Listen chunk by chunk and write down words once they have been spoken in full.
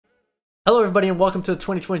Hello everybody and welcome to the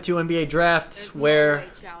 2022 NBA Draft, where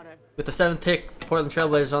with the 7th pick, the Portland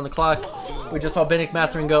Trailblazers on the clock. We just saw Bennett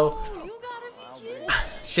Mathurin go.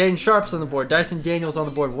 Shaedon Sharpe's on the board, Dyson Daniels on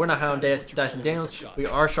the board. We're not high on Dyson Daniels. We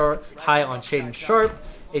are high on Shaedon Sharpe,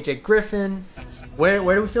 AJ Griffin. Where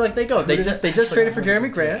do we feel like they go? They just traded for Jeremy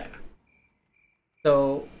Grant.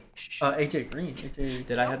 So AJ Green.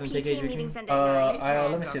 Did I have them take AJ Green?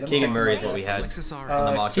 Let me see. Keegan Murray is what we had in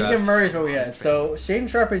the mock draft. Keegan Murray is what we had. So Shaedon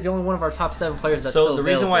Sharpe is the only one of our top 7 players that's so still the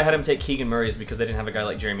reason why I had him take Keegan Murray is because they didn't have a guy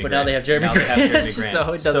like Jeremy Grant. But now they have Jeremy Grant.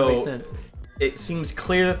 So it doesn't make sense. It seems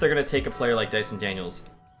clear that they're going to take a player like Dyson Daniels.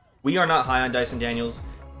 We are not high on Dyson Daniels.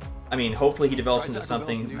 I mean, hopefully he develops into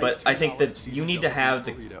something, but I think that you need to have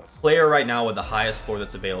the player right now with the highest floor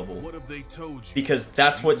that's available, because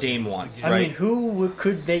that's what Dame wants, right? I mean, who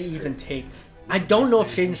could they even take? I don't know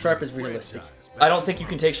if Shaedon Sharpe is realistic. I don't think you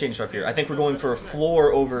can take Shaedon Sharpe here. I think we're going for a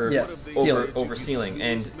floor over ceiling,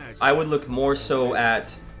 and I would look more so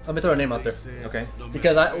at. Let me throw a name out there, okay?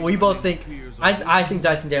 Because we both think I think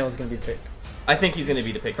Dyson Daniels is going to be the pick. I think he's going to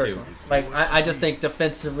be the pick too. Like I just think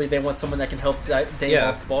defensively they want someone that can help Dame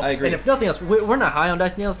off the ball. I agree. And if nothing else, we're not high on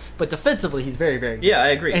Dyson Daniels, but defensively he's very good. Yeah, I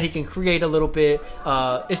agree. And he can create a little bit.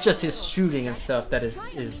 It's just his shooting and stuff that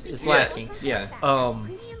is lacking. Yeah.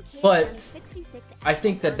 But I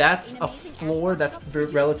think that's a floor that's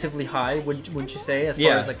relatively high, wouldn't you say? As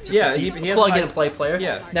far as like just a plug in and play player.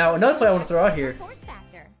 Yeah. Now another player I want to throw out here.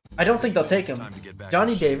 I don't think they'll take him.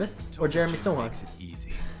 Johnny Davis or Jeremy Sohan.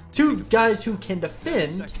 Two guys who can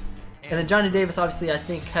defend, and then Johnny Davis obviously I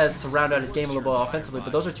think has to round out his game a little bit offensively,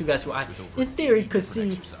 but those are two guys who I, in theory, could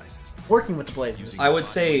see working with the Blazers. I would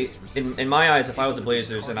say, in my eyes, if I was the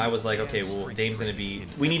Blazers and I was like, okay, well, Dame's going to be,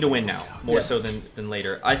 we need to win now, more so than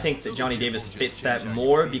later. I think that Johnny Davis fits that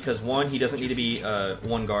more because, one, he doesn't need to be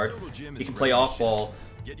one guard. He can play off ball,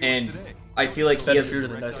 and I feel like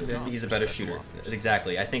he's a better shooter.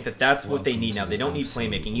 Exactly. I think that that's what they need now. They don't need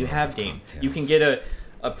playmaking. You have Dame. You can get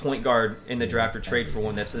a point guard in the draft or trade for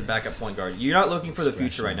one that's the backup point guard. You're not looking for the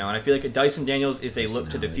future right now, and I feel like Dyson Daniels is a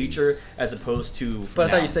look to the future as opposed to But now.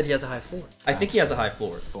 I thought you said he has a high floor. I think he has a high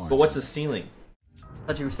floor, but what's his ceiling? I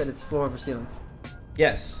thought you said it's floor over ceiling.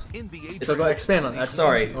 Yes. So go expand on that.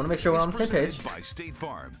 Sorry. I want to make sure we're on the same page.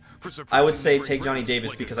 I would say take Johnny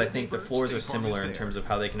Davis because I think the floors are similar in terms of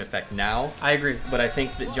how they can affect now. I agree. But I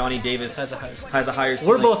think that Johnny Davis has a higher ceiling.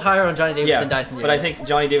 We're both higher on Johnny Davis than Dyson Daniels. But I think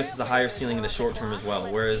Johnny Davis has a higher ceiling in the short term as well.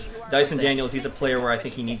 Whereas Dyson Daniels, he's a player where I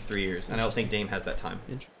think he needs 3 years. And I don't think Dame has that time.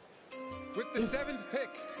 With the 7th pick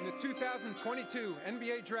in the 2022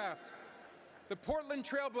 NBA Draft, the Portland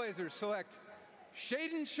Trailblazers select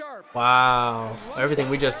Shaedon Sharpe. Wow. Everything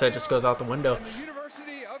we just said just goes out the window.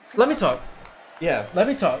 Let me talk. Yeah, let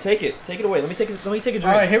me talk. Take it away. Let me take a drink.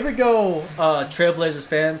 All right, here we go, Trailblazers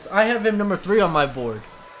fans. I have him number 3 on my board.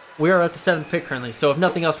 We are at the 7th pick currently, so if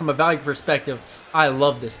nothing else, from a value perspective, I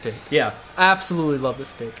love this pick. Yeah, absolutely love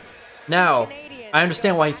this pick. Now, I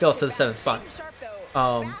understand why he fell to the 7th spot.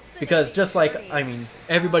 Because just like, I mean,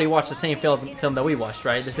 everybody watched the same film that we watched,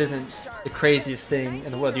 right? This isn't the craziest thing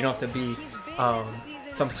in the world. You don't have to be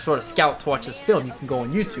some sort of scout to watch this film. You can go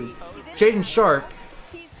on YouTube. Shaedon Sharpe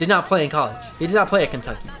did not play in college. He did not play at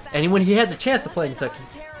Kentucky. And when he had the chance to play in Kentucky,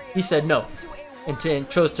 he said no and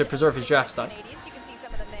chose to preserve his draft stock.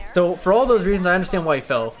 So for all those reasons, I understand why he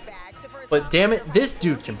fell. But damn it, this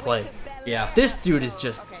dude can play. Yeah. This dude is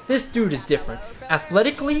different.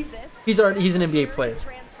 Athletically, he's an NBA player.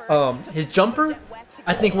 His jumper,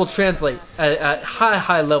 I think, will translate at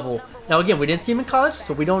high level. Now again, we didn't see him in college,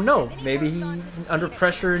 so we don't know. Maybe he, under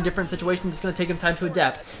pressure in different situations, it's going to take him time to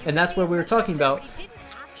adapt. And that's where we were talking about.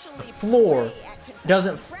 The floor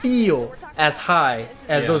doesn't feel as high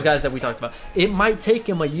as those guys that we talked about. It might take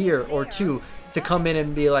him a year or two to come in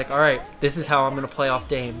and be like, all right, this is how I'm going to play off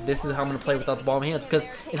Dame. This is how I'm going to play without the ball in my hands. Because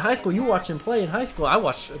in high school, you watch him play in high school. I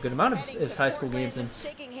watched a good amount of his high school games, and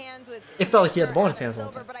it felt like he had the ball in his hands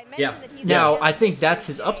all the time. Yeah. Now, I think that's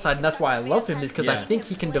his upside, and that's why I love him, is because I think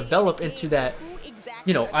he can develop into that,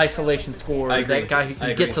 you know, isolation scorer, that guy who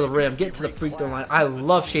can get to the rim, get to the free throw line. I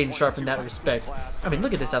love Shaedon Sharpe in that respect. I mean,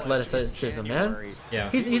 look at this athleticism, man. Yeah.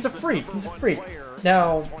 He's a freak. He's a freak.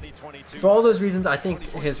 Now, for all those reasons, I think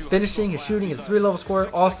his finishing, his shooting, his 3-level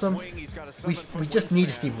score, awesome. We just need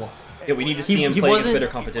to see one. Yeah, we need to see him play against better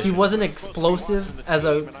competition. He wasn't explosive as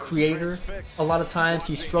a creator a lot of times.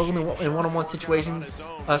 He struggled in one-on-one situations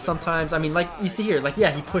sometimes. I mean, like you see here, like,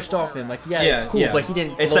 yeah, he pushed off him. Like, yeah, it's cool, but he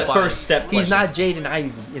didn't It's blow that by first him. step question. He's not Jaden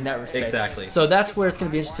Ivey in that respect. Exactly. So that's where it's going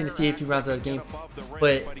to be interesting to see if he rounds out his game.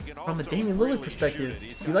 But from a Damian Lillard perspective,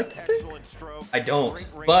 do you like this pick? I don't,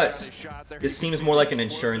 but this seems more like an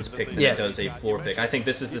insurance pick than it does a floor pick. I think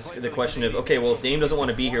this is the question of, okay, well, if Dame doesn't want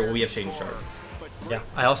to be here, well, we have Shaedon Sharpe. Yeah,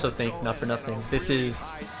 I also think, not for nothing, this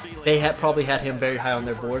is, they had probably had him very high on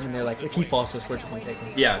their board, and they're like, if he falls to us, we're just going to take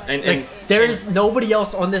him. Yeah, and there is nobody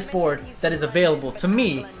else on this board that is available to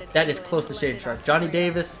me that is close to Shaedon Sharpe. Johnny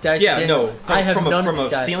Davis, Dyson Daniels, I have none of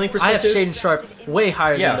these guys. Ceiling perspective, I have Shaedon Sharpe way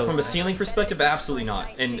higher than those from a ceiling perspective, absolutely not.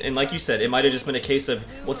 And like you said, it might have just been a case of,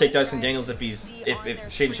 we'll take Dyson Daniels if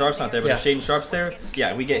Shaedon Sharpe's not there, but if Shaedon Sharpe's there,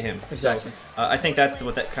 yeah, we get him. Exactly. So, I think that's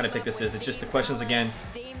what that kind of pick this is. It's just the questions again.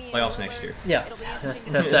 Playoffs next year. Yeah,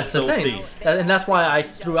 that's the thing. And that's why I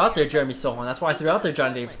threw out there Jeremy Sohan. That's why I threw out there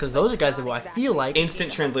Johnny Davis, because those are guys that I feel like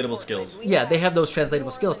instant translatable skills. Yeah, they have those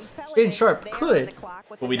translatable skills. Shaedon Sharpe could,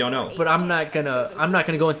 but we don't know. But I'm not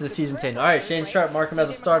gonna go into the season saying, all right, Shaedon Sharpe, mark him as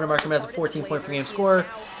a starter, mark him as a 14-point per game scorer.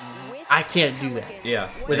 I can't do that. Yeah.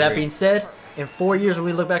 With that being said, in 4 years when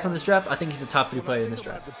we look back on this draft, I think he's the top 3 player in this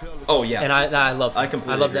draft. Oh yeah. And I love him. I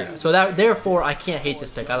completely agree. that. So therefore, I can't hate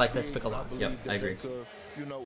this pick. I like this pick a lot. Yep, I agree.